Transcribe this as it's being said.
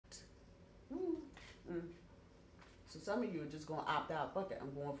So some of you are just going to opt out. Fuck it,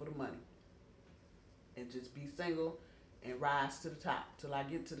 I'm going for the money. And just be single and rise to the top till I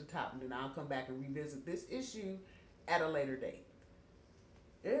get to the top. And then I'll come back and revisit this issue at a later date.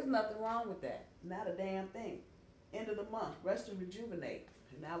 There's nothing wrong with that. Not a damn thing. End of the month. Rest and rejuvenate.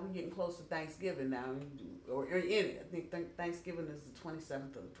 And now we're getting close to Thanksgiving now. Or in it. I think Thanksgiving is the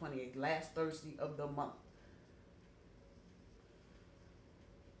 27th or the 28th. Last Thursday of the month.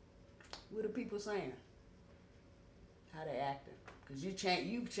 What are people saying? How they acting? Because you've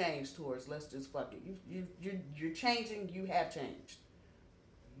changed, Taurus. Let's just fuck it. You're changing. You have changed.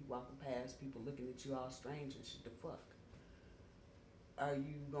 You walking past people looking at you all strange and shit. The fuck? Are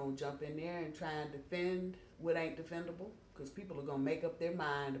you gonna jump in there and try and defend what ain't defendable? Because people are gonna make up their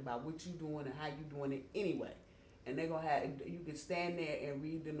mind about what you doing and how you doing it anyway. And they're gonna have you can stand there and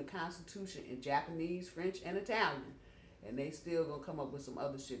read them the Constitution in Japanese, French, and Italian, and they still gonna come up with some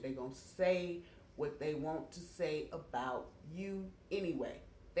other shit. They gonna say what they want to say about you anyway.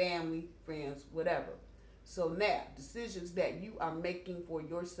 Family, friends, whatever. So now, decisions that you are making for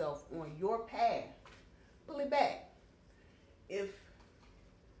yourself on your path, pull it back. If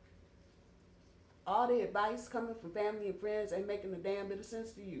all the advice coming from family and friends ain't making a damn bit of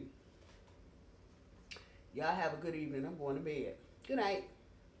sense to you, y'all have a good evening. I'm going to bed. Good night.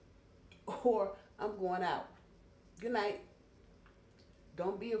 Or I'm going out. Good night.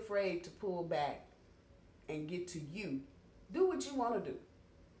 Don't be afraid to pull back and get to you. Do what you want to do.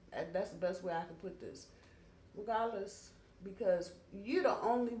 That's the best way I can put this. Regardless, because you're the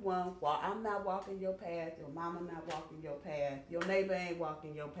only one. While I'm not walking your path, your mama not walking your path, your neighbor ain't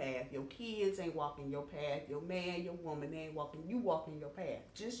walking your path, your kids ain't walking your path, your man, your woman ain't walking. You walking your path.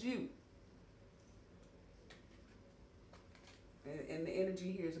 Just you. And the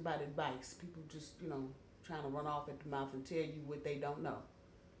energy here is about advice. People just, trying to run off at the mouth and tell you what they don't know.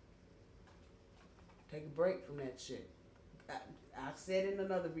 Take a break from that shit. I said in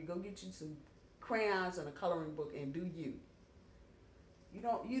another video, go get you some crayons and a coloring book and do you.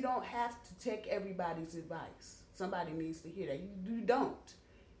 You don't have to take everybody's advice. Somebody needs to hear that. You don't.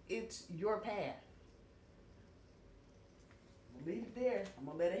 It's your path. Leave it there. I'm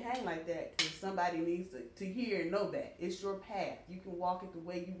going to let it hang like that because somebody needs to hear and know that. It's your path. You can walk it the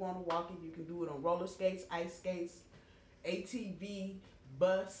way you want to walk it. You can do it on roller skates, ice skates, ATV,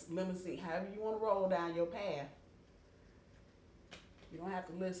 bus, limousine, however you want to roll down your path. You don't have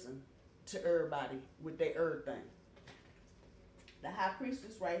to listen to everybody with their thing. The High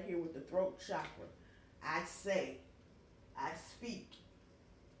Priestess right here with the throat chakra. I say, I speak.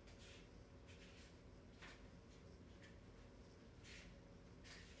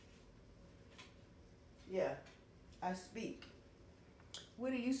 Yeah, I speak.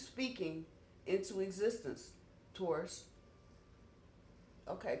 What are you speaking into existence, Taurus?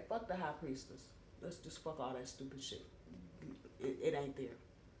 Okay, fuck the High Priestess. Let's just fuck all that stupid shit. It ain't there.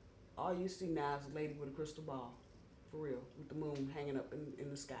 All you see now is a lady with a crystal ball. For real. With the moon hanging up in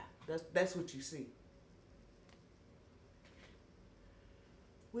the sky. That's what you see.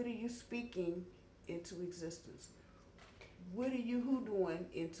 What are you speaking into existence? What are you doing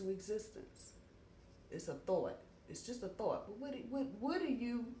into existence? It's a thought. It's just a thought. But what are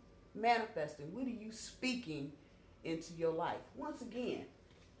you manifesting? What are you speaking into your life? Once again,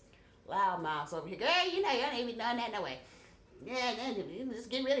 loud mouths over here. Girl, you ain't even done that no way. Yeah,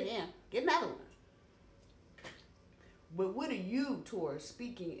 just get rid of him. Get another one. But what are you, Taurus,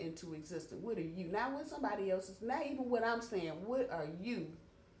 speaking into existence? What are you? Not what somebody else is. Not even what I'm saying. What are you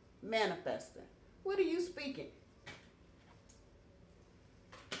manifesting? What are you speaking?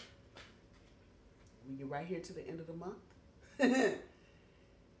 We get right here to the end of the month. And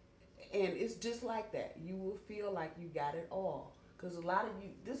it's just like that. You will feel like you got it all. Because a lot of you,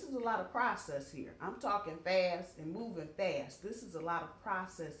 this is a lot of process here. I'm talking fast and moving fast. This is a lot of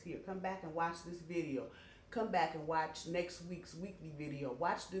process here. Come back and watch this video. Come back and watch next week's weekly video.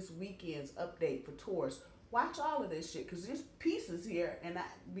 Watch this weekend's update for Taurus. Watch all of this shit. Because there's pieces here. And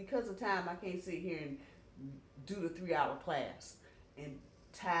because of time, I can't sit here and do the 3-hour class and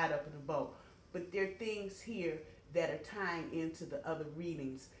tie it up in a bow. But there are things here that are tying into the other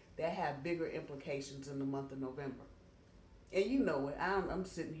readings that have bigger implications in the month of November. And you know it. I'm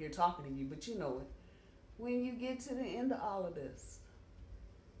sitting here talking to you, but you know it. When you get to the end of all of this,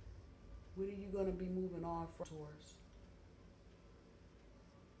 what are you going to be moving on from, Taurus?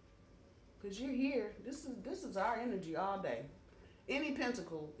 Because you're here. This is our energy all day. Any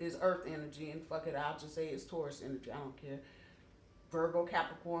pentacle is earth energy, and fuck it, I'll just say it's Taurus energy. I don't care. Virgo,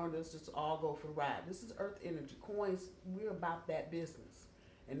 Capricorn, let's just all go for the ride. This is earth energy. Coins, we're about that business.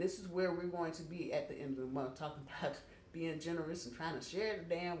 And this is where we're going to be at the end of the month, talking about being generous and trying to share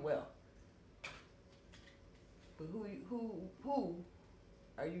the damn wealth. But who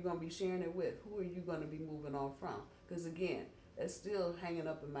are you going to be sharing it with? Who are you going to be moving on from? Because again, that's still hanging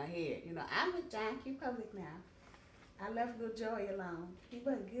up in my head. You know, I'm with John Q. Public now. I left Little Joey alone. He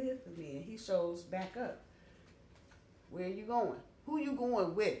wasn't good for me. And he shows back up. Where are you going? Who you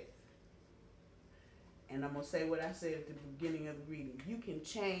going with? And I'm going to say what I said at the beginning of the reading. You can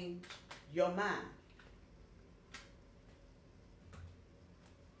change your mind.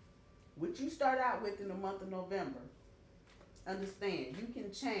 What you start out with in the month of November, understand, you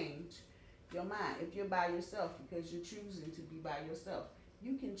can change your mind. If you're by yourself because you're choosing to be by yourself,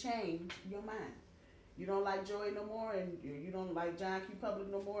 you can change your mind. You don't like Joy no more, and you don't like John Q. Public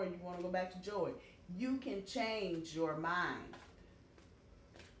no more, and you want to go back to Joy. You can change your mind.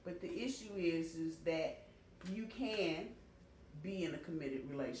 But the issue is that you can be in a committed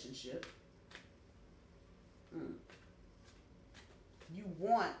relationship. You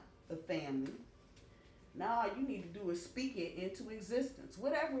want a family. Now all you need to do is speak it into existence.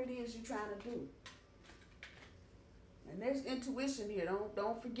 Whatever it is you're trying to do. And there's intuition here.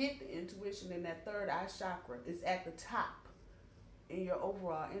 Don't forget the intuition in that third eye chakra. It's at the top in your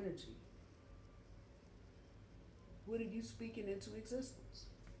overall energy. What are you speaking into existence?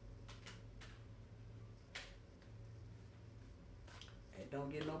 It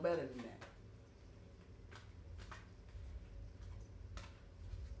don't get no better than that.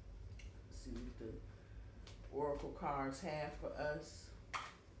 Let's see what the Oracle cards have for us.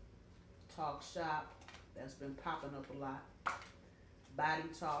 Talk shop. That's been popping up a lot. Body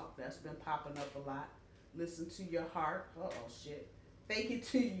talk. That's been popping up a lot. Listen to your heart. Uh-oh, shit. Fake it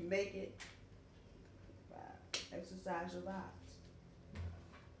till you make it. Exercise your vibes.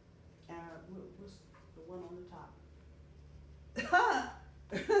 What's the one on the top?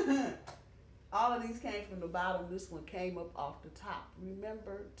 All of these came from the bottom. This one came up off the top.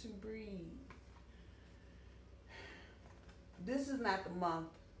 Remember to breathe. This is not the month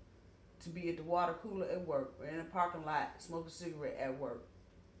to be at the water cooler at work or in a parking lot smoking a cigarette at work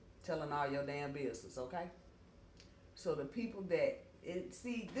telling all your damn business, okay? So the people that,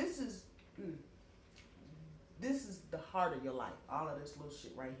 this is the heart of your life. All of this little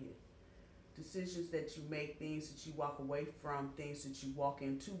shit right here. Decisions that you make, things that you walk away from, things that you walk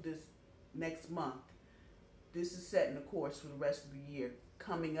into this next month. This is setting the course for the rest of the year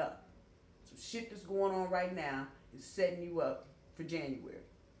coming up. So shit that's going on right now is setting you up for January.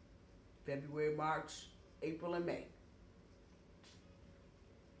 February, March, April, and May.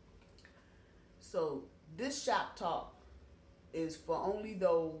 So this shop talk is for only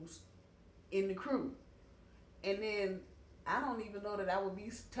those in the crew. And then I don't even know that I would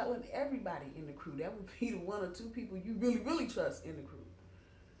be telling everybody in the crew. That would be the one or two people you really, really trust in the crew.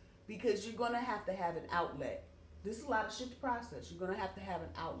 Because you're going to have an outlet. This is a lot of shit to process. You're going to have an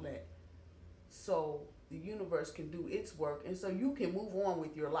outlet so the universe can do its work and so you can move on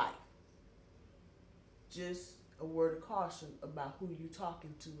with your life. Just a word of caution about who you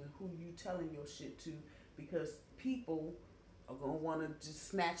talking to and who you telling your shit to, because people are going to want to just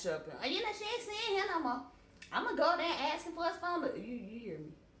snatch up and, oh, you know, she ain't seeing him no more. I'm going to go there asking for his phone. You hear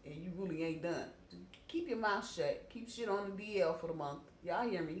me. And you really ain't done. Keep your mouth shut. Keep shit on the DL for the month. Y'all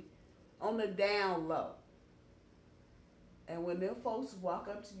hear me? On the down low. And when them folks walk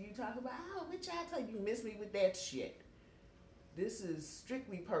up to you talk about, oh, what y'all tell you miss me with that shit. This is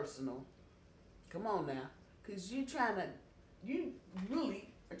strictly personal. Come on now. Because you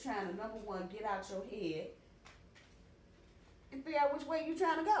really are trying to, number one, get out your head and figure out which way you're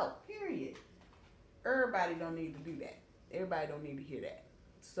trying to go. Period. Everybody don't need to do that. Everybody don't need to hear that.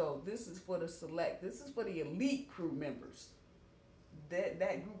 So this is for the select. This is for the elite crew members.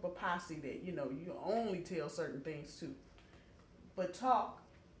 That group of posse that, you know, you only tell certain things to. But talk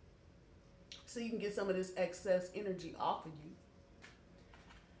so you can get some of this excess energy off of you.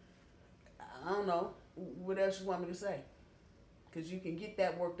 I don't know. What else you want me to say? Because you can get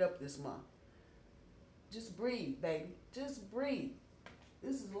that worked up this month. Just breathe, baby. Just breathe.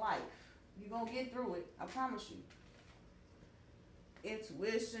 This is life. You're going to get through it. I promise you.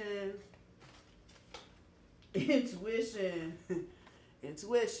 Intuition.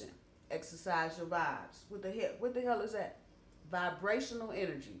 Intuition. Exercise your vibes. What the hell is that? Vibrational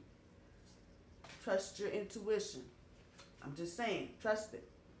energy. Trust your intuition. I'm just saying. Trust it.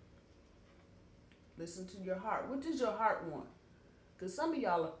 Listen to your heart. What does your heart want? Because some of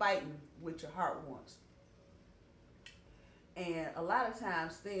y'all are fighting what your heart wants. And a lot of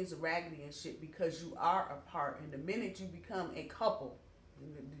times things are raggedy and shit because you are apart. And the minute you become a couple,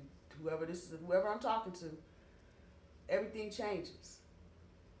 whoever I'm talking to, everything changes.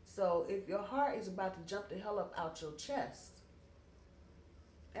 So if your heart is about to jump the hell up out your chest,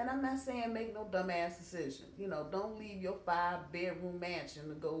 And I'm not saying make no dumbass decision. You know, don't leave your 5-bedroom mansion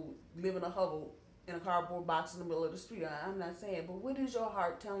to go live in a hovel in a cardboard box in the middle of the street. I'm not saying, but what is your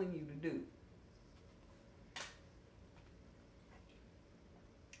heart telling you to do?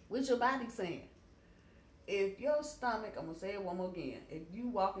 What's your body saying? If your stomach, I'm gonna say it one more again. If you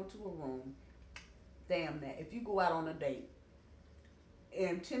walk into a room, damn that. If you go out on a date,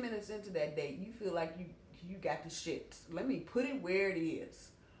 and 10 minutes into that date, you feel like you got the shits. Let me put it where it is.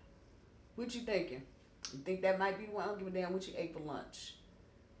 What you thinking? You think that might be the one? I don't give a damn what you ate for lunch.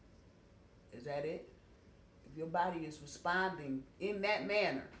 Is that it? If your body is responding in that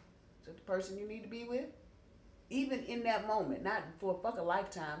manner, is that the person you need to be with? Even in that moment, not for a fucking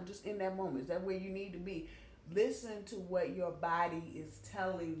lifetime, just in that moment. Is that where you need to be? Listen to what your body is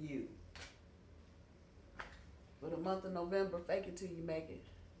telling you. For the month of November, fake it till you make it.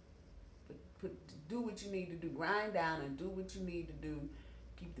 Do what you need to do. Grind down and do what you need to do.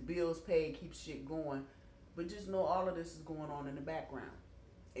 Keep the bills paid, keep shit going. But just know all of this is going on in the background.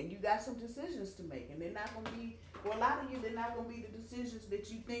 And you got some decisions to make. And they're not going to be, for a lot of you, they're not going to be the decisions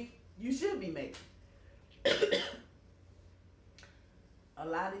that you think you should be making. A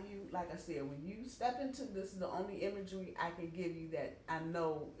lot of you, like I said, when you step into this, is the only imagery I can give you that I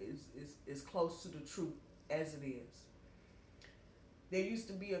know is close to the truth as it is. There used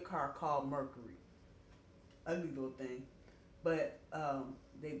to be a car called Mercury. Ugly little thing. But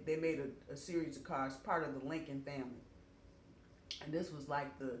they made a series of cars, part of the Lincoln family. And this was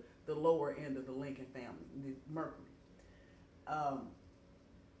like the lower end of the Lincoln family, the Mercury.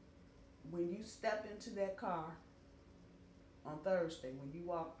 When you step into that car on Thursday, when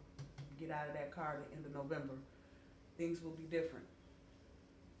you get out of that car at the end of November, things will be different.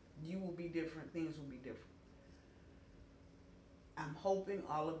 You will be different. Things will be different. I'm hoping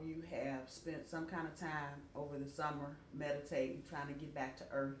all of you have spent some kind of time over the summer meditating, trying to get back to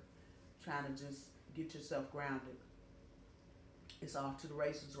earth, trying to just get yourself grounded. It's off to the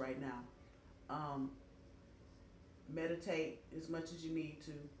races right now. Meditate as much as you need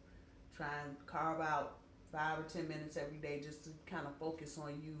to. Try and carve out 5 or 10 minutes every day just to kind of focus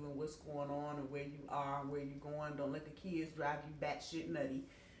on you and what's going on and where you are and where you're going. Don't let the kids drive you batshit nutty.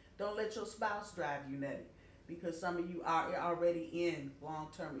 Don't let your spouse drive you nutty, because some of you are already in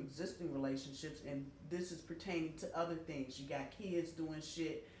long-term existing relationships, and this is pertaining to other things. You got kids doing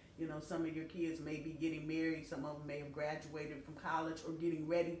shit. You know, some of your kids may be getting married. Some of them may have graduated from college or getting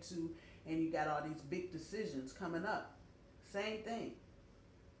ready to, and you got all these big decisions coming up. Same thing.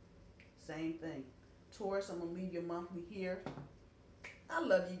 Same thing. Taurus, I'm going to leave your monthly here. I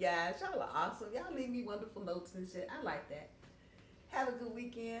love you guys. Y'all are awesome. Y'all leave me wonderful notes and shit. I like that. Have a good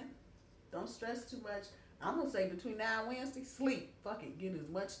weekend. Don't stress too much. I'm going to say between now and Wednesday, sleep. Fuck it. Get as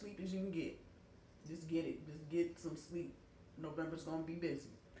much sleep as you can get. Just get it. Just get some sleep. November's going to be busy.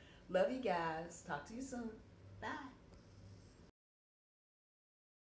 Love you guys. Talk to you soon. Bye.